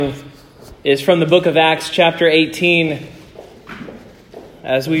is from the book of Acts, chapter 18,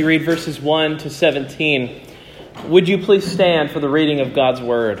 as we read verses 1 to 17. Would you please stand for the reading of God's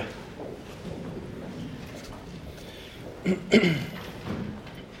word?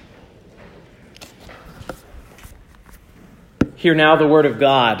 Hear now the word of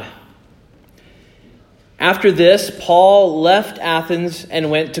God. After this, Paul left Athens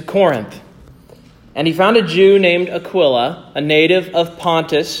and went to Corinth. And he found a Jew named Aquila, a native of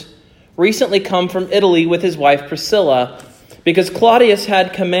Pontus, recently come from Italy with his wife Priscilla, because Claudius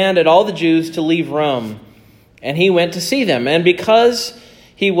had commanded all the Jews to leave Rome. And he went to see them. And because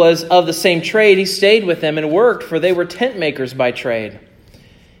he was of the same trade, he stayed with them and worked, for they were tent makers by trade.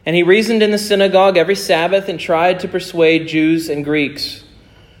 And he reasoned in the synagogue every Sabbath and tried to persuade Jews and Greeks.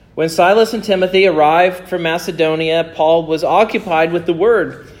 When Silas and Timothy arrived from Macedonia, Paul was occupied with the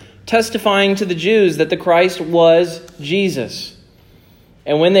word, testifying to the Jews that the Christ was Jesus.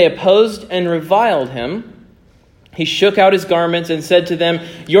 And when they opposed and reviled him, he shook out his garments and said to them,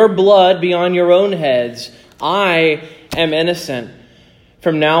 "Your blood be on your own heads. I am innocent.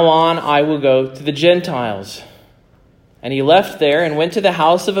 From now on I will go to the Gentiles." And he left there and went to the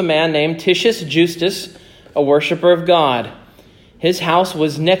house of a man named Titius Justus, a worshiper of God. His house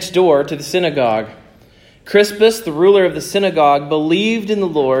was next door to the synagogue. Crispus, the ruler of the synagogue, believed in the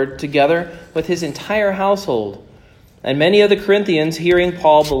Lord together with his entire household. And many of the Corinthians, hearing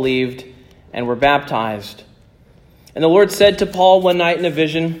Paul, believed and were baptized. And the Lord said to Paul one night in a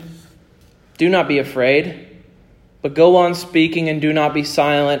vision, "Do not be afraid, but go on speaking and do not be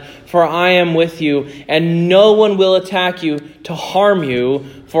silent, for I am with you, and no one will attack you to harm you,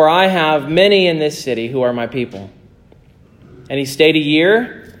 for I have many in this city who are my people." And he stayed a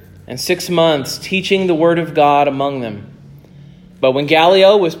year and 6 months, teaching the word of God among them. But when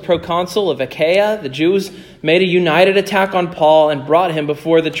Gallio was proconsul of Achaia, the Jews made a united attack on Paul and brought him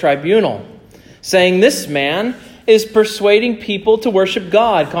before the tribunal, saying, "This man is persuading people to worship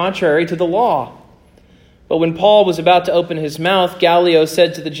God contrary to the law." But when Paul was about to open his mouth, Gallio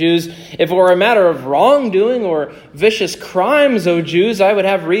said to the Jews, "If it were a matter of wrongdoing or vicious crimes, O Jews, I would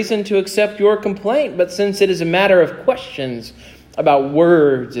have reason to accept your complaint. But since it is a matter of questions about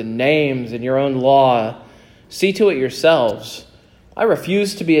words and names and your own law, see to it yourselves. I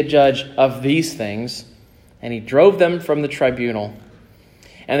refuse to be a judge of these things." And he drove them from the tribunal.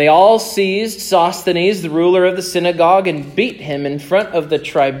 And they all seized Sosthenes, the ruler of the synagogue, and beat him in front of the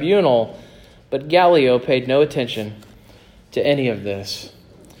tribunal. But Gallio paid no attention to any of this.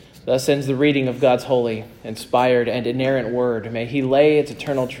 Thus ends the reading of God's holy, inspired, and inerrant word. May he lay its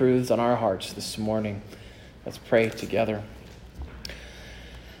eternal truths on our hearts this morning. Let's pray together.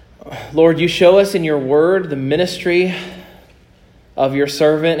 Lord, you show us in your word the ministry of your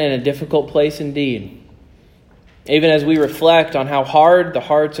servant in a difficult place indeed. Even as we reflect on how hard the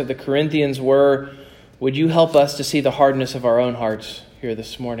hearts of the Corinthians were, would you help us to see the hardness of our own hearts here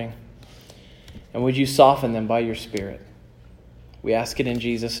this morning? And would you soften them by your Spirit? We ask it in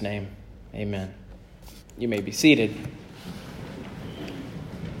Jesus' name. Amen. You may be seated.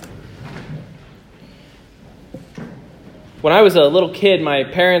 When I was a little kid, my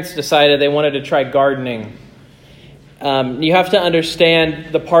parents decided they wanted to try gardening. You have to understand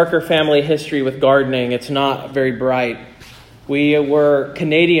the Parker family history with gardening. It's not very bright. We were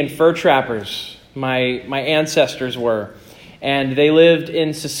Canadian fur trappers. My ancestors were. And they lived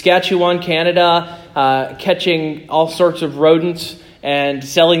in Saskatchewan, Canada, catching all sorts of rodents and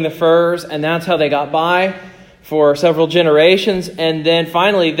selling the furs. And that's how they got by for several generations. And then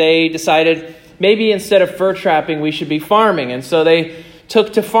finally they decided maybe instead of fur trapping, we should be farming. And so they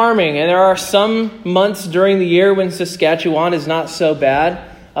took to farming. And there are some months during the year when Saskatchewan is not so bad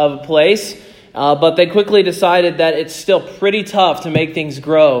of a place. But they quickly decided that it's still pretty tough to make things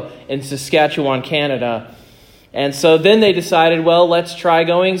grow in Saskatchewan, Canada. And so then they decided, well, let's try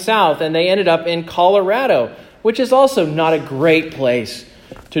going south. And they ended up in Colorado, which is also not a great place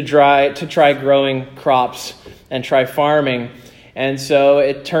to try growing crops and try farming. And so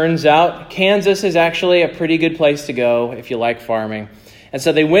it turns out Kansas is actually a pretty good place to go if you like farming. And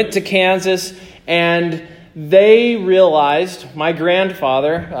so they went to Kansas, and they realized, my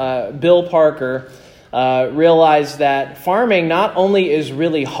grandfather, Bill Parker, realized that farming not only is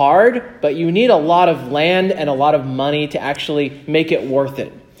really hard, but you need a lot of land and a lot of money to actually make it worth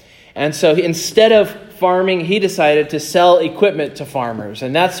it. And so instead of farming, he decided to sell equipment to farmers.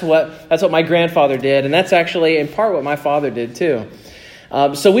 And that's what my grandfather did. And that's actually in part what my father did too.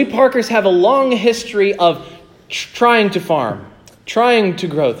 So we Parkers have a long history of trying to farm, trying to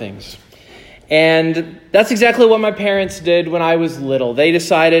grow things. And that's exactly what my parents did when I was little. They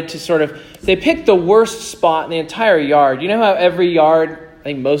decided to they picked the worst spot in the entire yard. You know how every yard I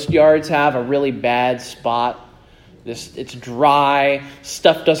think most yards have a really bad spot. It's dry,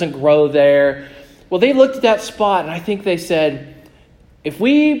 stuff doesn't grow there. Well, they looked at that spot and I think they said, if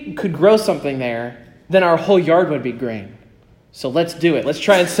we could grow something there, then our whole yard would be green. So let's do it. Let's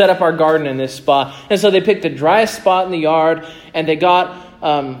try and set up our garden in this spot. And so they picked the driest spot in the yard, and they got,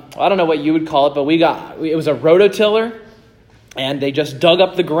 I don't know what you would call it, but it was a rototiller, and they just dug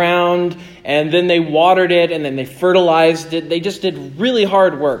up the ground, and then they watered it, and then they fertilized it. They just did really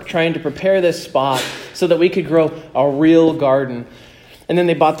hard work trying to prepare this spot so that we could grow a real garden. And then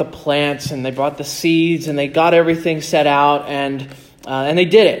they bought the plants, and they bought the seeds, and they got everything set out, and they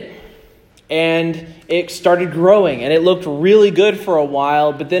did it. And it started growing, and it looked really good for a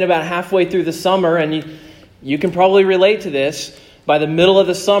while. But then about halfway through the summer, and you can probably relate to this, by the middle of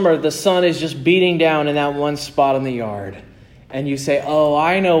the summer, the sun is just beating down in that one spot in the yard. And you say, oh,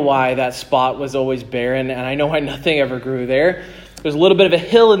 I know why that spot was always barren, and I know why nothing ever grew there. There's a little bit of a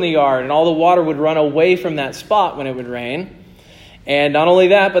hill in the yard, and all the water would run away from that spot when it would rain. And not only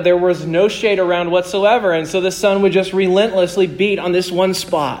that, but there was no shade around whatsoever, and so the sun would just relentlessly beat on this one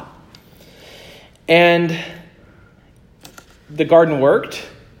spot. And the garden worked.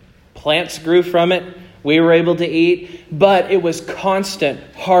 Plants grew from it. We were able to eat. But it was constant,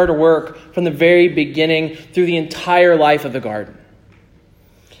 hard work from the very beginning through the entire life of the garden.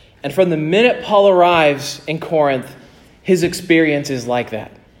 And from the minute Paul arrives in Corinth, his experience is like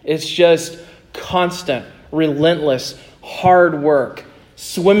that. It's just constant, relentless, hard work,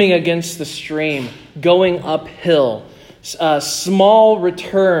 swimming against the stream, going uphill, small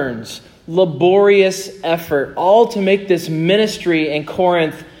returns, laborious effort, all to make this ministry in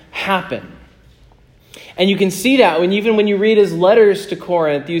Corinth happen. And you can see that even when you read his letters to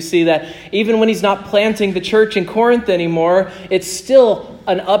Corinth, you see that even when he's not planting the church in Corinth anymore, it's still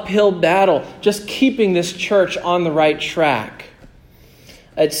an uphill battle, just keeping this church on the right track.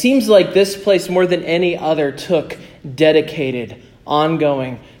 It seems like this place more than any other took dedicated,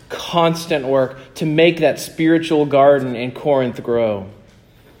 ongoing, constant work to make that spiritual garden in Corinth grow.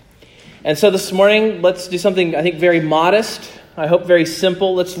 And so this morning, let's do something, I think, very modest. I hope very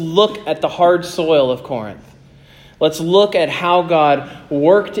simple. Let's look at the hard soil of Corinth. Let's look at how God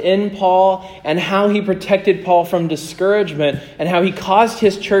worked in Paul and how he protected Paul from discouragement and how he caused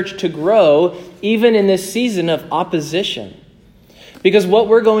his church to grow even in this season of opposition. Because what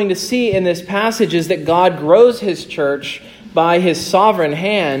we're going to see in this passage is that God grows his church by his sovereign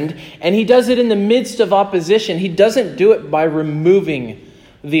hand, and he does it in the midst of opposition. He doesn't do it by removing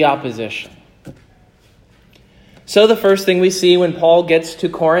the opposition. So the first thing we see when Paul gets to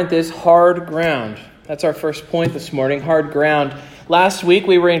Corinth is hard ground. That's our first point this morning, hard ground. Last week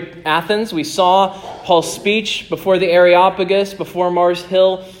we were in Athens. We saw Paul's speech before the Areopagus, before Mars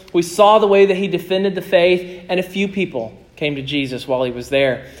Hill. We saw the way that he defended the faith, and a few people came to Jesus while he was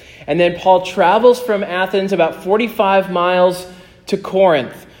there. And then Paul travels from Athens about 45 miles to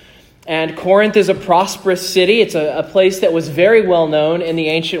Corinth. And Corinth is a prosperous city. It's a place that was very well known in the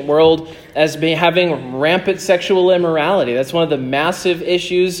ancient world as having rampant sexual immorality. That's one of the massive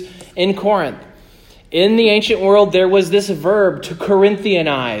issues in Corinth. In the ancient world, there was this verb to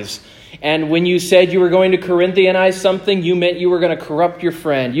Corinthianize. And when you said you were going to Corinthianize something, you meant you were going to corrupt your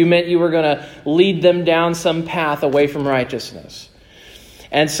friend. You meant you were going to lead them down some path away from righteousness.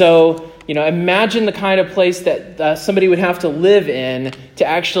 And so, imagine the kind of place that somebody would have to live in to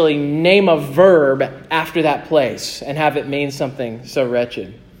actually name a verb after that place and have it mean something so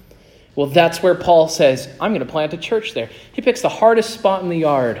wretched. Well, that's where Paul says, I'm going to plant a church there. He picks the hardest spot in the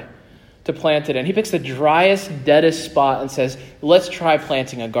yard to plant it in. He picks the driest, deadest spot and says, let's try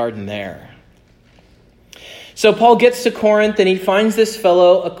planting a garden there. So Paul gets to Corinth and he finds this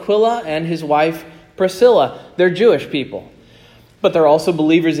fellow Aquila and his wife Priscilla. They're Jewish people, but they're also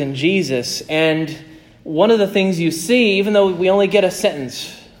believers in Jesus. And one of the things you see, even though we only get a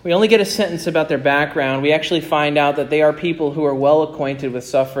sentence about their background, we actually find out that they are people who are well acquainted with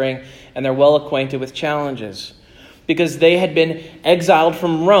suffering and they're well acquainted with challenges because they had been exiled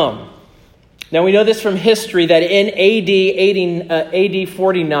from Rome. Now we know this from history that in AD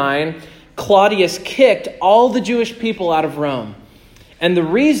 49, Claudius kicked all the Jewish people out of Rome. And the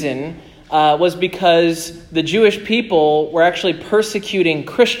reason was because the Jewish people were actually persecuting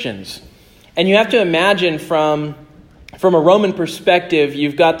Christians. And you have to imagine from a Roman perspective,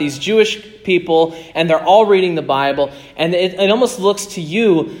 you've got these Jewish people and they're all reading the Bible. And it almost looks to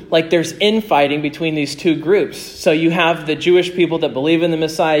you like there's infighting between these two groups. So you have the Jewish people that believe in the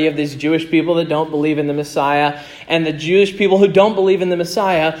Messiah. You have these Jewish people that don't believe in the Messiah. And the Jewish people who don't believe in the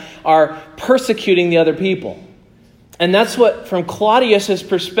Messiah are persecuting the other people. And that's what, from Claudius's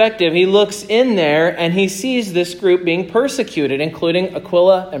perspective, he looks in there and he sees this group being persecuted, including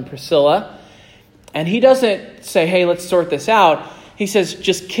Aquila and Priscilla. And he doesn't say, hey, let's sort this out. He says,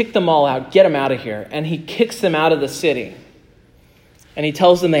 just kick them all out, get them out of here. And he kicks them out of the city. And he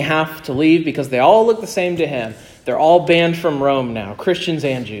tells them they have to leave because they all look the same to him. They're all banned from Rome now, Christians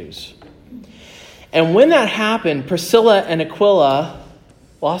and Jews. And when that happened, Priscilla and Aquila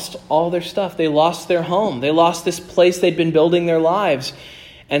lost all their stuff. They lost their home. They lost this place they'd been building their lives.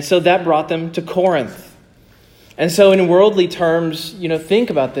 And so that brought them to Corinth. And so in worldly terms,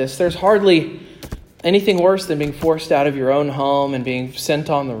 think about this. There's hardly anything worse than being forced out of your own home and being sent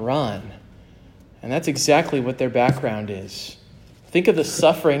on the run. And that's exactly what their background is. Think of the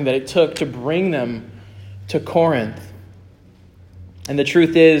suffering that it took to bring them to Corinth. And the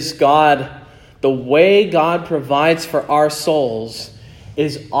truth is, the way God provides for our souls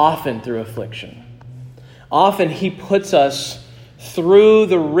is often through affliction. Often he puts us through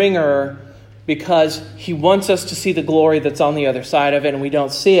the ringer because he wants us to see the glory that's on the other side of it, and we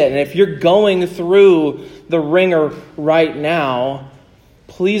don't see it. And if you're going through the ringer right now,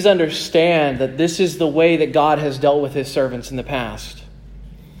 please understand that this is the way that God has dealt with his servants in the past.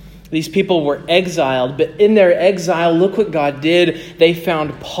 These people were exiled, but in their exile, look what God did. They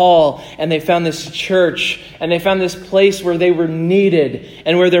found Paul, and they found this church, and they found this place where they were needed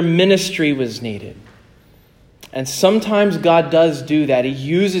and where their ministry was needed. And sometimes God does do that. He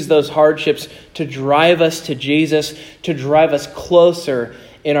uses those hardships to drive us to Jesus, to drive us closer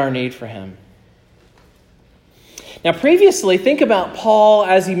in our need for him. Now, previously, think about Paul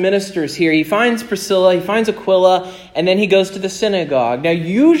as he ministers here. He finds Priscilla, he finds Aquila, and then he goes to the synagogue. Now,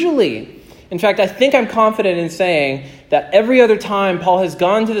 usually, in fact, I think I'm confident in saying that every other time Paul has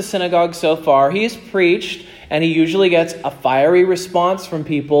gone to the synagogue so far, he has preached, and he usually gets a fiery response from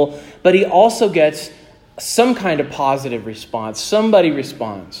people, but he also gets some kind of positive response. Somebody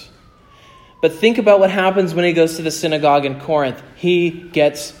responds. But think about what happens when he goes to the synagogue in Corinth. He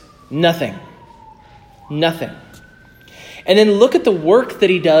gets nothing. Nothing. And then look at the work that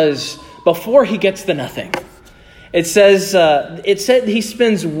he does before he gets the nothing. It said he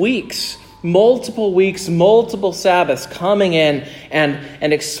spends weeks, multiple Sabbaths coming in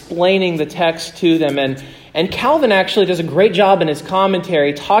and explaining the text to them. And Calvin actually does a great job in his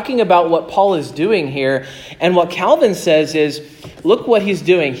commentary talking about what Paul is doing here. And what Calvin says is, look what he's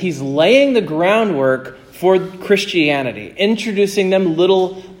doing. He's laying the groundwork for Christianity, introducing them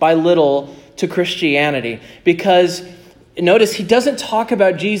little by little to Christianity. Because notice he doesn't talk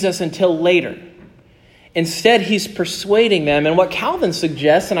about Jesus until later. Instead, he's persuading them. And what Calvin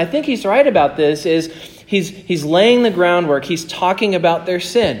suggests, and I think he's right about this, is he's laying the groundwork. He's talking about their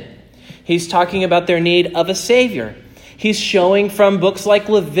sin. He's talking about their need of a Savior. He's showing from books like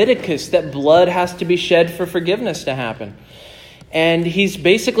Leviticus that blood has to be shed for forgiveness to happen. And he's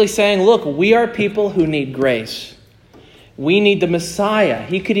basically saying, look, we are people who need grace. We need the Messiah.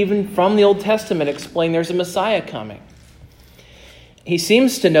 He could even, from the Old Testament, explain there's a Messiah coming. He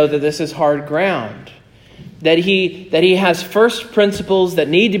seems to know that this is hard ground, that he has first principles that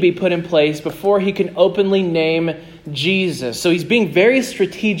need to be put in place before he can openly name Jesus. So he's being very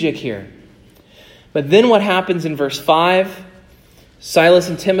strategic here. But then what happens in verse 5? Silas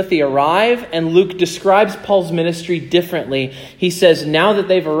and Timothy arrive, and Luke describes Paul's ministry differently. He says now that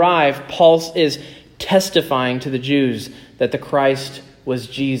they've arrived, Paul is testifying to the Jews that the Christ was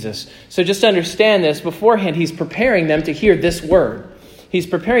Jesus. So just understand this, beforehand he's preparing them to hear this word. He's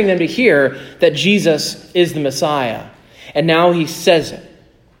preparing them to hear that Jesus is the Messiah. And now he says it.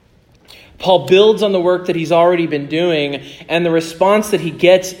 Paul builds on the work that he's already been doing, and the response that he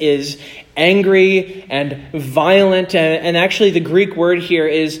gets is angry and violent, and actually the Greek word here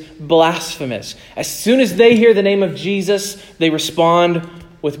is blasphemous. As soon as they hear the name of Jesus, they respond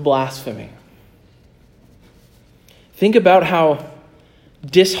with blasphemy. Think about how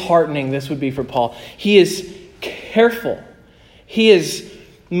disheartening this would be for Paul. He is careful. He is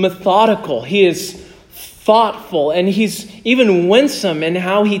methodical. He is thoughtful, and he's even winsome in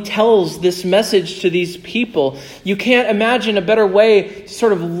how he tells this message to these people. You can't imagine a better way to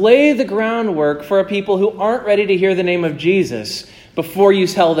sort of lay the groundwork for a people who aren't ready to hear the name of Jesus before you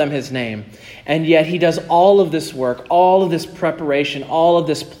tell them his name. And yet he does all of this work, all of this preparation, all of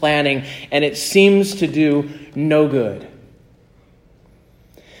this planning, and it seems to do no good.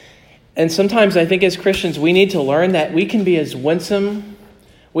 And sometimes I think as Christians, we need to learn that we can be as winsome,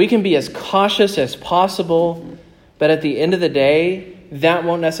 we can be as cautious as possible, but at the end of the day, that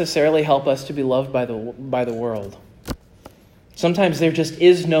won't necessarily help us to be loved by the world. Sometimes there just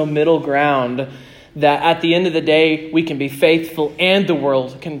is no middle ground that at the end of the day, we can be faithful and the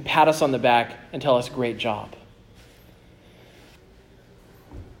world can pat us on the back and tell us, great job.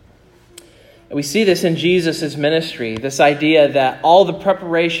 We see this in Jesus' ministry, this idea that all the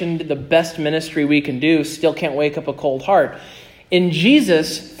preparation, the best ministry we can do, still can't wake up a cold heart. In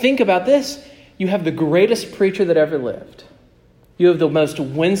Jesus, think about this, you have the greatest preacher that ever lived. You have the most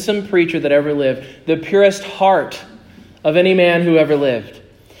winsome preacher that ever lived, the purest heart of any man who ever lived.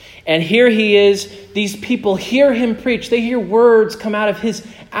 And here he is, these people hear him preach, they hear words come out of his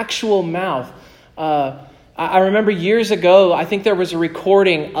actual mouth. I remember years ago, I think there was a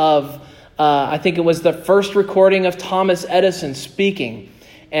recording of I think it was the first recording of Thomas Edison speaking.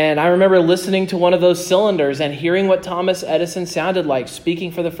 And I remember listening to one of those cylinders and hearing what Thomas Edison sounded like,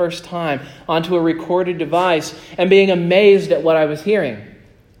 speaking for the first time onto a recorded device and being amazed at what I was hearing.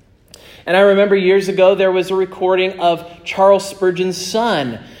 And I remember years ago there was a recording of Charles Spurgeon's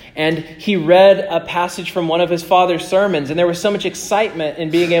son, and he read a passage from one of his father's sermons, and there was so much excitement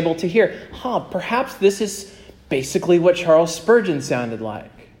in being able to hear, perhaps this is basically what Charles Spurgeon sounded like.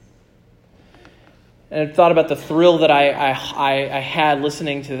 And I thought about the thrill that I had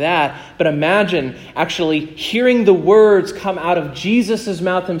listening to that. But imagine actually hearing the words come out of Jesus'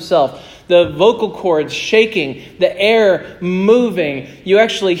 mouth himself. The vocal cords shaking, the air moving. You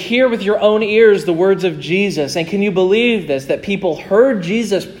actually hear with your own ears the words of Jesus. And can you believe this? That people heard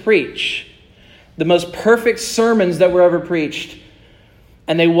Jesus preach the most perfect sermons that were ever preached.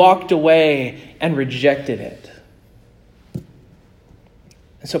 And they walked away and rejected it.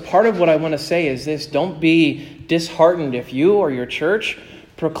 And so part of what I want to say is this: don't be disheartened if you or your church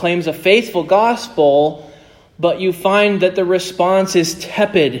proclaims a faithful gospel, but you find that the response is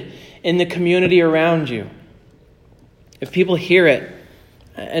tepid in the community around you. If people hear it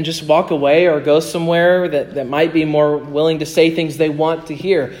and just walk away or go somewhere that might be more willing to say things they want to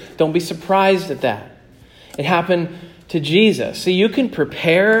hear, don't be surprised at that. It happened to Jesus. So you can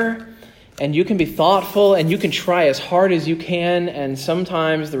prepare and you can be thoughtful, and you can try as hard as you can, and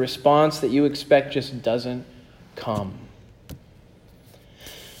sometimes the response that you expect just doesn't come.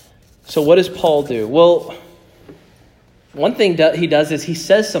 So what does Paul do? Well, one thing he does is he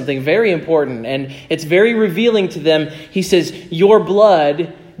says something very important, and it's very revealing to them. He says, "Your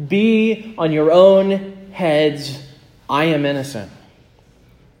blood be on your own heads. I am innocent."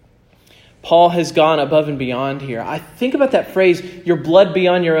 Paul has gone above and beyond here. I think about that phrase, "your blood be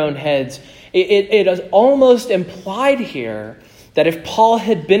on your own heads." It is almost implied here that if Paul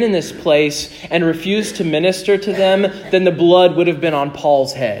had been in this place and refused to minister to them, then the blood would have been on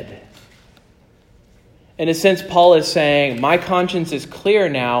Paul's head. In a sense, Paul is saying, my conscience is clear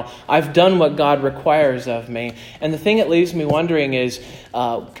now. I've done what God requires of me. And the thing that leaves me wondering is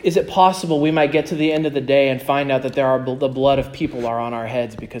it possible we might get to the end of the day and find out that the blood of people are on our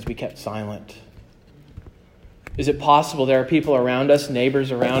heads because we kept silent? Is it possible there are people around us,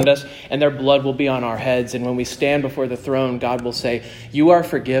 neighbors around us, and their blood will be on our heads, and when we stand before the throne, God will say, "You are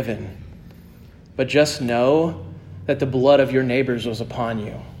forgiven, but just know that the blood of your neighbors was upon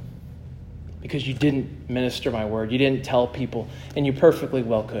you because you didn't minister my word, you didn't tell people, and you perfectly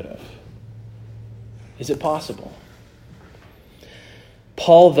well could have." Is it possible?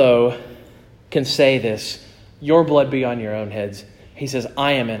 Paul, though, can say this, "Your blood be on your own heads." He says,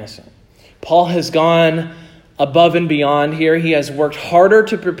 "I am innocent." Paul has gone above and beyond here. He has worked harder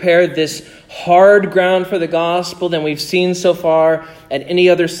to prepare this hard ground for the gospel than we've seen so far at any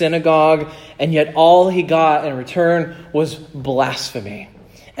other synagogue, and yet all he got in return was blasphemy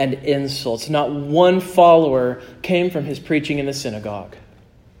and insults. Not one follower came from his preaching in the synagogue.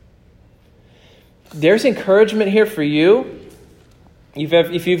 There's encouragement here for you.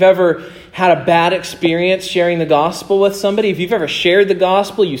 If you've ever had a bad experience sharing the gospel with somebody, if you've ever shared the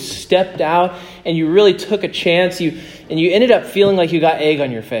gospel, you stepped out and you really took a chance, and you ended up feeling like you got egg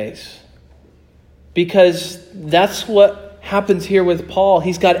on your face. Because that's what happens here with Paul.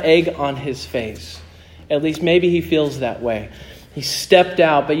 He's got egg on his face. At least maybe he feels that way. He stepped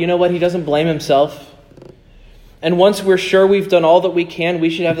out, but you know what? He doesn't blame himself. And once we're sure we've done all that we can, we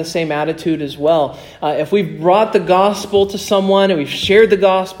should have the same attitude as well. If we've brought the gospel to someone and we've shared the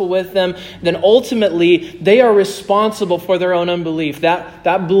gospel with them, then ultimately they are responsible for their own unbelief.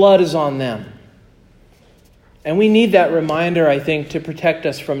 That blood is on them. And we need that reminder, I think, to protect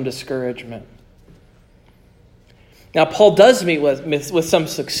us from discouragement. Now, Paul does meet with some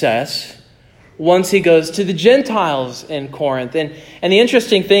success once he goes to the Gentiles in Corinth. And the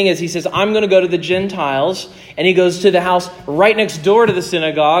interesting thing is he says, "I'm going to go to the Gentiles." And he goes to the house right next door to the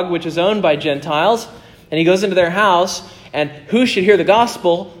synagogue, which is owned by Gentiles. And he goes into their house, and who should hear the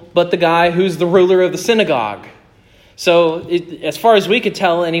gospel but the guy who's the ruler of the synagogue? So as far as we could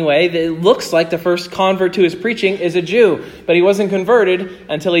tell anyway, it looks like the first convert to his preaching is a Jew. But he wasn't converted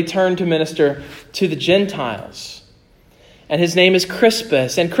until he turned to minister to the Gentiles. And his name is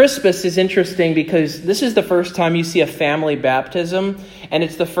Crispus. And Crispus is interesting because this is the first time you see a family baptism, and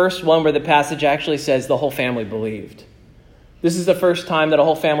it's the first one where the passage actually says the whole family believed. This is the first time that a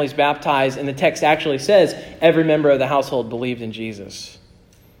whole family is baptized, and the text actually says every member of the household believed in Jesus.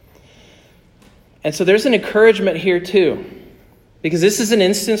 And so there's an encouragement here too, because this is an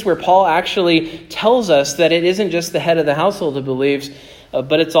instance where Paul actually tells us that it isn't just the head of the household who believes,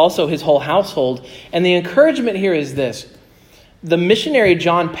 but it's also his whole household. And the encouragement here is this. The missionary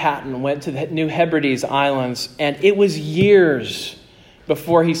John Paton went to the New Hebrides Islands, and it was years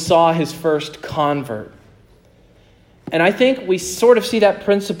before he saw his first convert. And I think we sort of see that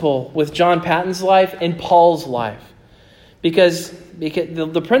principle with John Paton's life in Paul's life. Because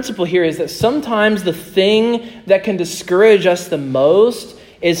the principle here is that sometimes the thing that can discourage us the most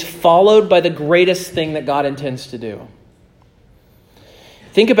is followed by the greatest thing that God intends to do.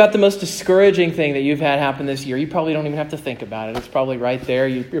 Think about the most discouraging thing that you've had happen this year. You probably don't even have to think about it. It's probably right there.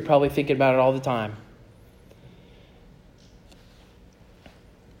 You're probably thinking about it all the time.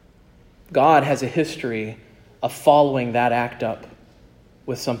 God has a history of following that act up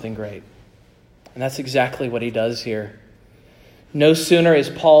with something great. And that's exactly what he does here. No sooner is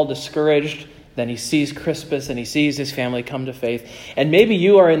Paul discouraged than he sees Crispus and he sees his family come to faith. And maybe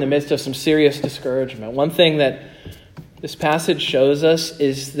you are in the midst of some serious discouragement. One thing that this passage shows us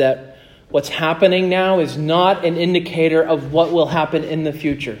is that what's happening now is not an indicator of what will happen in the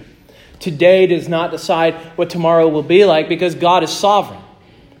future. Today does not decide what tomorrow will be like because God is sovereign.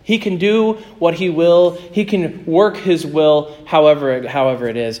 He can do what he will. He can work his will however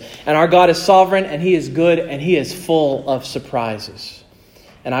it is. And our God is sovereign and he is good and he is full of surprises.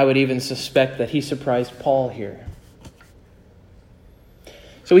 And I would even suspect that he surprised Paul here.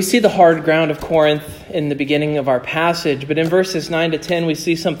 So we see the hard ground of Corinth in the beginning of our passage, but in verses 9 to 10 we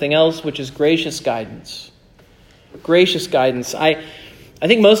see something else, which is gracious guidance. Gracious guidance. I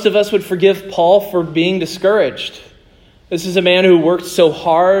think most of us would forgive Paul for being discouraged. This is a man who worked so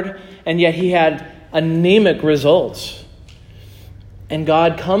hard, and yet he had anemic results. And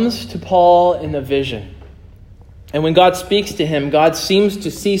God comes to Paul in a vision. And when God speaks to him, God seems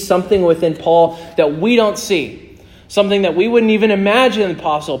to see something within Paul that we don't see. Something that we wouldn't even imagine the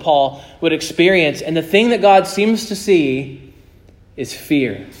Apostle Paul would experience. And the thing that God seems to see is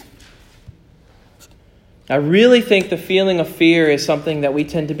fear. I really think the feeling of fear is something that we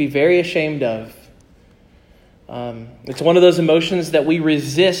tend to be very ashamed of. It's one of those emotions that we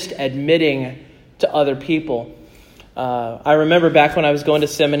resist admitting to other people. I remember back when I was going to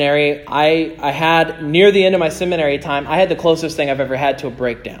seminary, I had, near the end of my seminary time, I had the closest thing I've ever had to a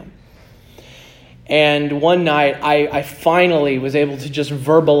breakdown. And one night, I finally was able to just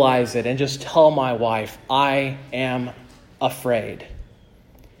verbalize it and just tell my wife, I am afraid.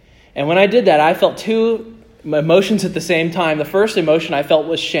 And when I did that, I felt two emotions at the same time. The first emotion I felt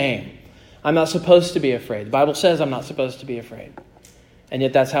was shame. I'm not supposed to be afraid. The Bible says I'm not supposed to be afraid. And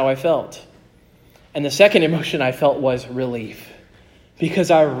yet that's how I felt. And the second emotion I felt was relief. Because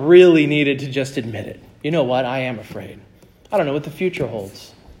I really needed to just admit it. You know what? I am afraid. I don't know what the future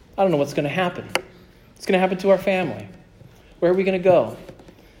holds. I don't know what's going to happen. What's going to happen to our family? Where are we going to go?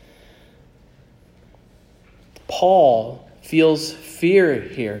 Paul feels fear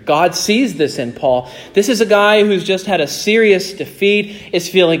here. God sees this in Paul. This is a guy who's just had a serious defeat, is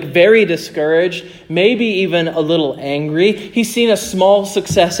feeling very discouraged, maybe even a little angry. He's seen a small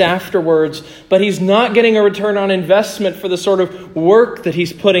success afterwards, but he's not getting a return on investment for the sort of work that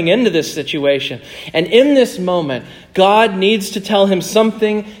he's putting into this situation. And in this moment, God needs to tell him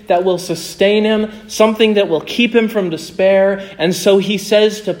something that will sustain him, something that will keep him from despair. And so he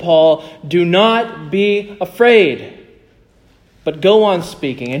says to Paul, do not be afraid. But go on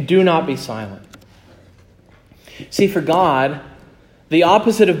speaking and do not be silent. See, for God, the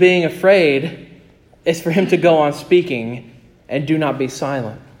opposite of being afraid is for him to go on speaking and do not be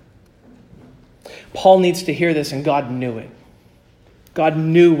silent. Paul needs to hear this, and God knew it. God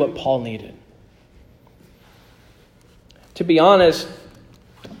knew what Paul needed. To be honest,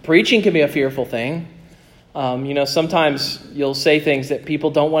 preaching can be a fearful thing. Sometimes you'll say things that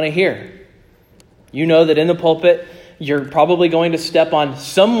people don't want to hear. You know that in the pulpit, you're probably going to step on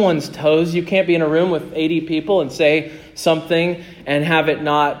someone's toes. You can't be in a room with 80 people and say something and have it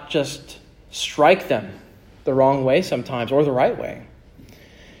not just strike them the wrong way sometimes, or the right way.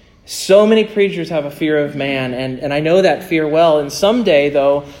 So many preachers have a fear of man, and I know that fear well. And someday,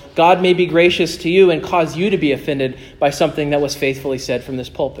 though, God may be gracious to you and cause you to be offended by something that was faithfully said from this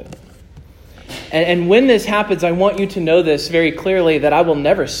pulpit. And when this happens, I want you to know this very clearly, that I will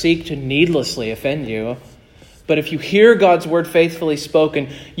never seek to needlessly offend you. But if you hear God's word faithfully spoken,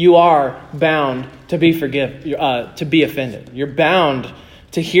 you are bound to be offended. You're bound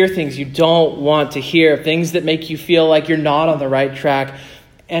to hear things you don't want to hear, things that make you feel like you're not on the right track.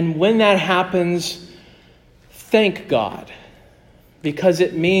 And when that happens, thank God, because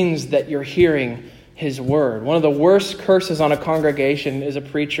it means that you're hearing his word. One of the worst curses on a congregation is a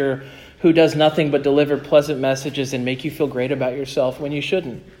preacher who does nothing but deliver pleasant messages and make you feel great about yourself when you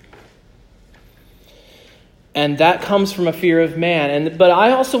shouldn't. And that comes from a fear of man. But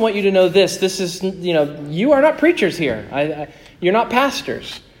I also want you to know this. This is, you are not preachers here. You're not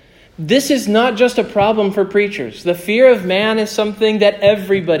pastors. This is not just a problem for preachers. The fear of man is something that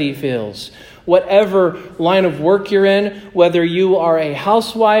everybody feels. Whatever line of work you're in, whether you are a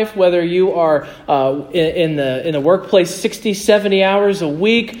housewife, whether you are in the workplace 60, 70 hours a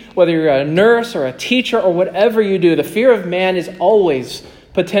week, whether you're a nurse or a teacher or whatever you do, the fear of man is always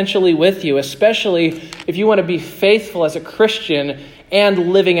potentially with you, especially if you want to be faithful as a Christian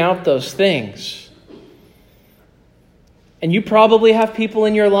and living out those things. And you probably have people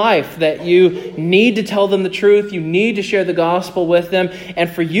in your life that you need to tell them the truth. You need to share the gospel with them. And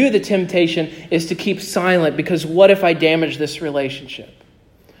for you, the temptation is to keep silent, because what if I damage this relationship?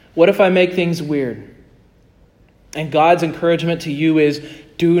 What if I make things weird? And God's encouragement to you is,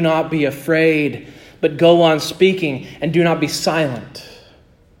 do not be afraid, but go on speaking, and do not be silent.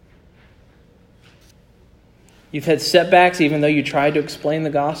 You've had setbacks even though you tried to explain the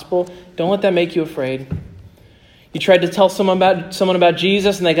gospel. Don't let that make you afraid. You tried to tell someone about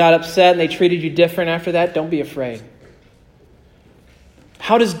Jesus and they got upset and they treated you different after that. Don't be afraid.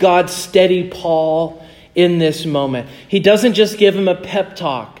 How does God steady Paul in this moment? He doesn't just give him a pep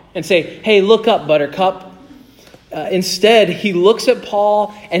talk and say, hey, look up, buttercup. Instead, he looks at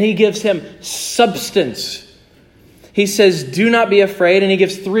Paul and he gives him substance. He says, do not be afraid. And he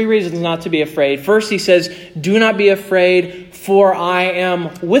gives 3 reasons not to be afraid. First, he says, do not be afraid, for I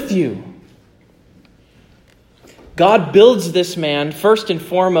am with you. God builds this man first and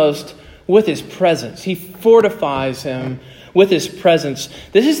foremost with his presence. He fortifies him with his presence.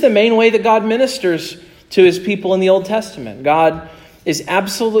 This is the main way that God ministers to his people in the Old Testament. God is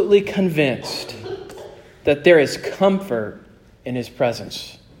absolutely convinced that there is comfort in his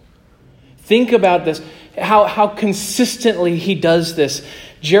presence. Think about this, how consistently he does this.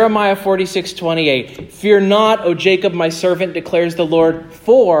 Jeremiah 46:28. Fear not, O Jacob, my servant, declares the Lord,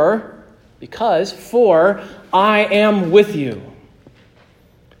 for I am with you.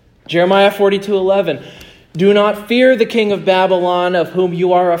 Jeremiah 42:11. Do not fear the king of Babylon, of whom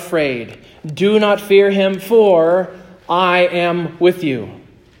you are afraid. Do not fear him, for I am with you.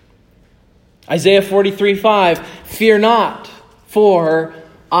 Isaiah 43:5. Fear not, for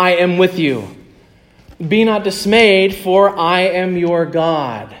I am with you. Be not dismayed, for I am your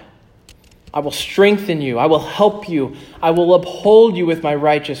God. I will strengthen you. I will help you. I will uphold you with my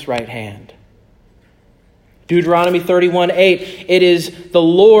righteous right hand. Deuteronomy 31:8. It is the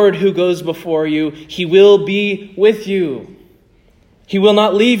Lord who goes before you. He will be with you. He will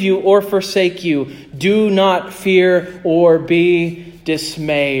not leave you or forsake you. Do not fear or be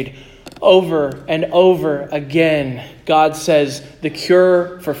dismayed. Over and over again, God says, the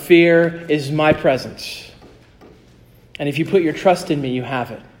cure for fear is my presence. And if you put your trust in me, you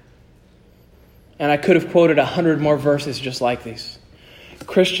have it. And I could have quoted 100 more verses just like these.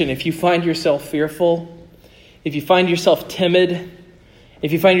 Christian, if you find yourself fearful, if you find yourself timid,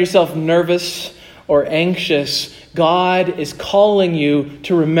 if you find yourself nervous or anxious, God is calling you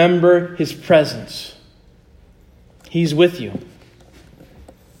to remember his presence. He's with you.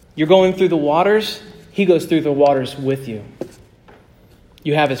 You're going through the waters, he goes through the waters with you.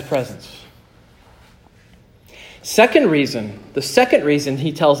 You have his presence. The second reason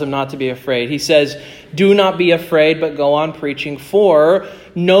he tells them not to be afraid. He says, do not be afraid, but go on preaching, for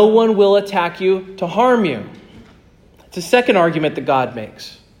no one will attack you to harm you. It's a second argument that God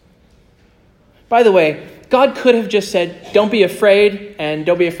makes. By the way, God could have just said, don't be afraid, and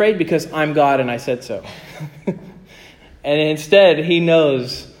don't be afraid because I'm God and I said so. And instead, he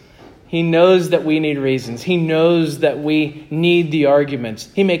knows that we need reasons. He knows that we need the arguments.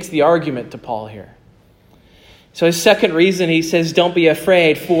 He makes the argument to Paul here. So his second reason, he says, don't be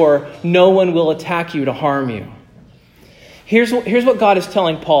afraid, for no one will attack you to harm you. Here's what God is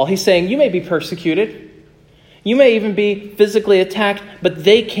telling Paul. He's saying, you may be persecuted. You may even be physically attacked, but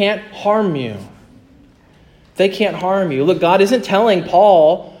they can't harm you. They can't harm you. Look, God isn't telling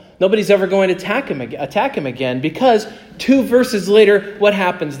Paul nobody's ever going to attack him again, because 2 verses later, what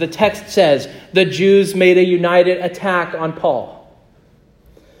happens? The text says, the Jews made a united attack on Paul.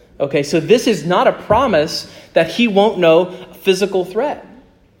 Okay, so this is not a promise that he won't know a physical threat.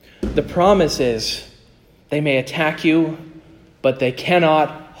 The promise is they may attack you, but they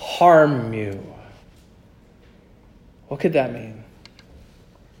cannot harm you. What could that mean?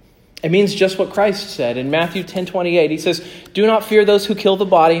 It means just what Christ said in Matthew 10:28. He says, "Do not fear those who kill the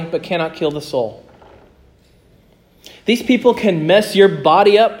body, but cannot kill the soul." These people can mess your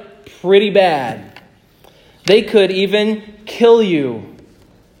body up pretty bad. They could even kill you,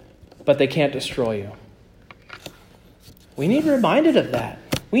 but they can't destroy you. We need reminded of that.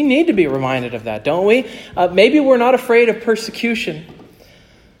 We need to be reminded of that, don't we? Maybe we're not afraid of persecution,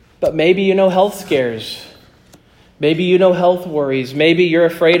 but maybe you know health scares. Maybe you know health worries. Maybe you're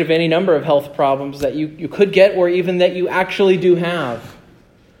afraid of any number of health problems that you could get or even that you actually do have.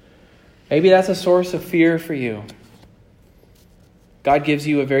 Maybe that's a source of fear for you. God gives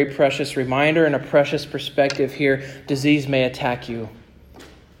you a very precious reminder and a precious perspective here. Disease may attack you,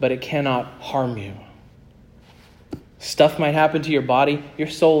 but it cannot harm you. Stuff might happen to your body. Your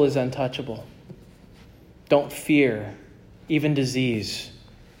soul is untouchable. Don't fear even disease.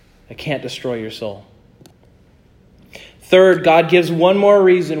 It can't destroy your soul. Third, God gives one more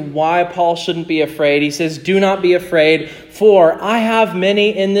reason why Paul shouldn't be afraid. He says, "Do not be afraid, for I have many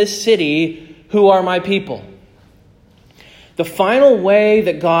in this city who are my people." The final way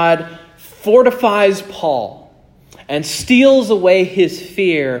that God fortifies Paul and steals away his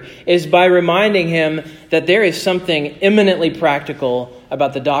fear is by reminding him that there is something eminently practical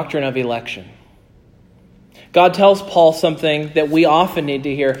about the doctrine of election. God tells Paul something that we often need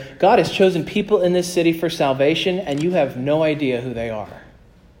to hear. God has chosen people in this city for salvation, and you have no idea who they are.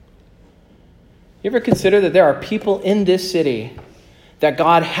 You ever consider that there are people in this city that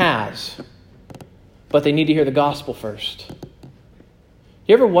God has, but they need to hear the gospel first?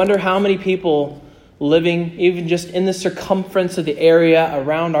 You ever wonder how many people living even just in the circumference of the area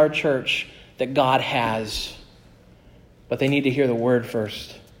around our church that God has, but they need to hear the word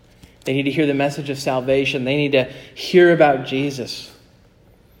first? They need to hear the message of salvation. They need to hear about Jesus.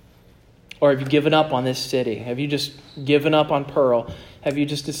 Or have you given up on this city? Have you just given up on Pearl? Have you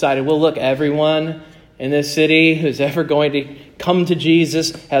just decided, well, look, everyone in this city who's ever going to come to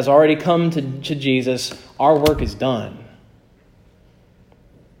Jesus has already come to Jesus. Our work is done.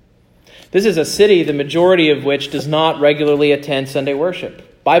 This is a city, the majority of which does not regularly attend Sunday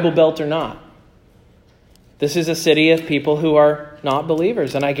worship, Bible Belt or not. This is a city of people who are not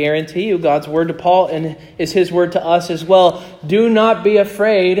believers. And I guarantee you, God's word to Paul and is his word to us as well. Do not be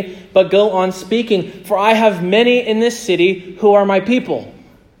afraid, but go on speaking. For I have many in this city who are my people.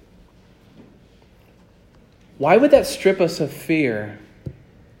 Why would that strip us of fear?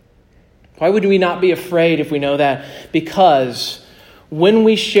 Why would we not be afraid if we know that? Because when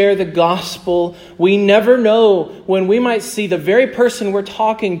we share the gospel, we never know when we might see the very person we're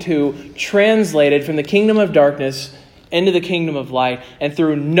talking to translated from the kingdom of darkness into the kingdom of light, and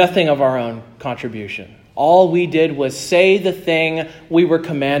through nothing of our own contribution. All we did was say the thing we were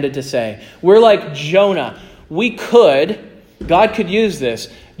commanded to say. We're like Jonah. God could use this.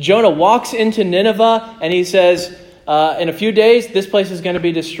 Jonah walks into Nineveh and he says, in a few days, this place is going to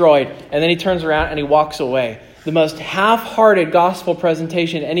be destroyed. And then he turns around and he walks away. The most half-hearted gospel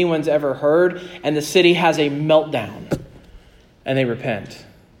presentation anyone's ever heard, and the city has a meltdown, and they repent.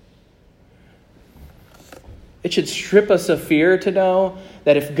 It should strip us of fear to know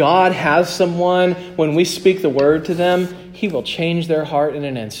that if God has someone, when we speak the word to them, he will change their heart in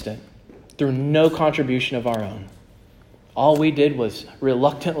an instant through no contribution of our own. All we did was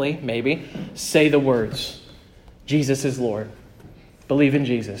reluctantly, maybe, say the words, Jesus is Lord. Believe in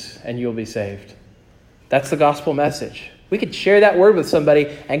Jesus, and you'll be saved. That's the gospel message. We could share that word with somebody,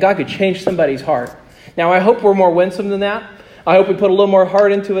 and God could change somebody's heart. Now, I hope we're more winsome than that. I hope we put a little more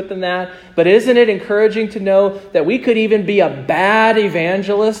heart into it than that. But isn't it encouraging to know that we could even be a bad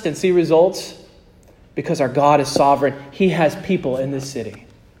evangelist and see results? Because our God is sovereign. He has people in this city.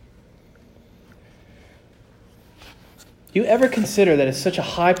 You ever consider that it's such a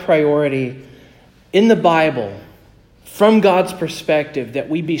high priority in the Bible, from God's perspective, that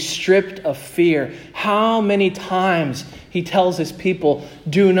we be stripped of fear? How many times he tells his people,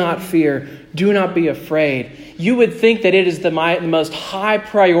 do not fear, do not be afraid. You would think that it is the most high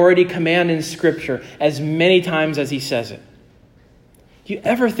priority command in Scripture, as many times as he says it. Do you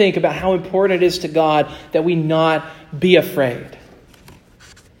ever think about how important it is to God that we not be afraid?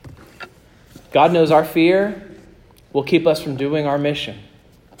 God knows our fear will keep us from doing our mission.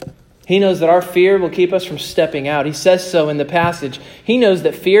 He knows that our fear will keep us from stepping out. He says so in the passage. He knows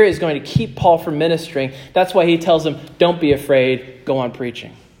that fear is going to keep Paul from ministering. That's why he tells him, don't be afraid, go on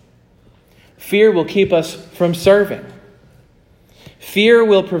preaching. Fear will keep us from serving. Fear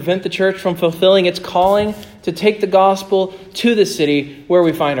will prevent the church from fulfilling its calling to take the gospel to the city where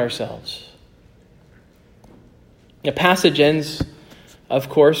we find ourselves. The passage ends, of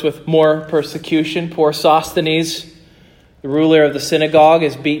course, with more persecution. Poor Sosthenes The ruler of the synagogue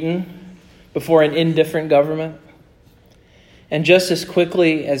is beaten before an indifferent government. And just as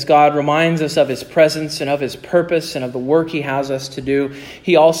quickly as God reminds us of his presence and of his purpose and of the work he has us to do,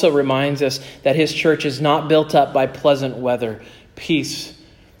 he also reminds us that his church is not built up by pleasant weather, peace,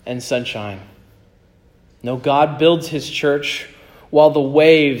 and sunshine. No, God builds his church while the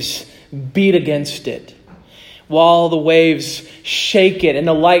waves beat against it, while the waves shake it and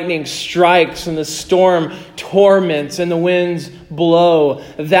the lightning strikes and the storm torments and the winds blow.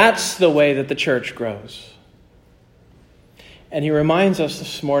 That's the way that the church grows. And he reminds us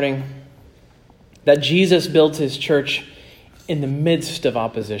this morning that Jesus built his church in the midst of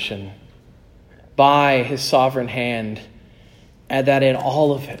opposition by his sovereign hand, and that in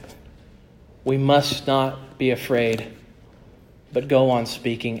all of it, we must not be afraid, but go on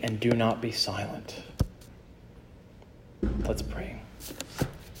speaking and do not be silent. Let's pray.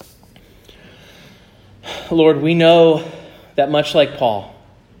 Lord, we know that much like Paul,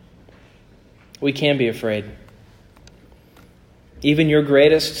 we can be afraid. Even your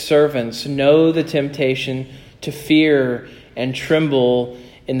greatest servants know the temptation to fear and tremble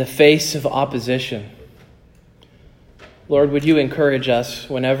in the face of opposition. Lord, would you encourage us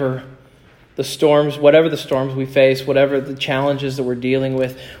whenever the storms, whatever the storms we face, whatever the challenges that we're dealing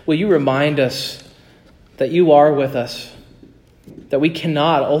with, will you remind us that you are with us, that we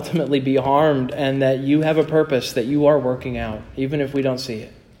cannot ultimately be harmed, and that you have a purpose that you are working out, even if we don't see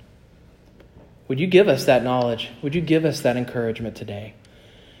it. Would you give us that knowledge? Would you give us that encouragement today?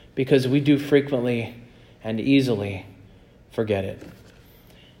 Because we do frequently and easily forget it.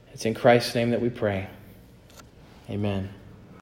 It's in Christ's name that we pray. Amen.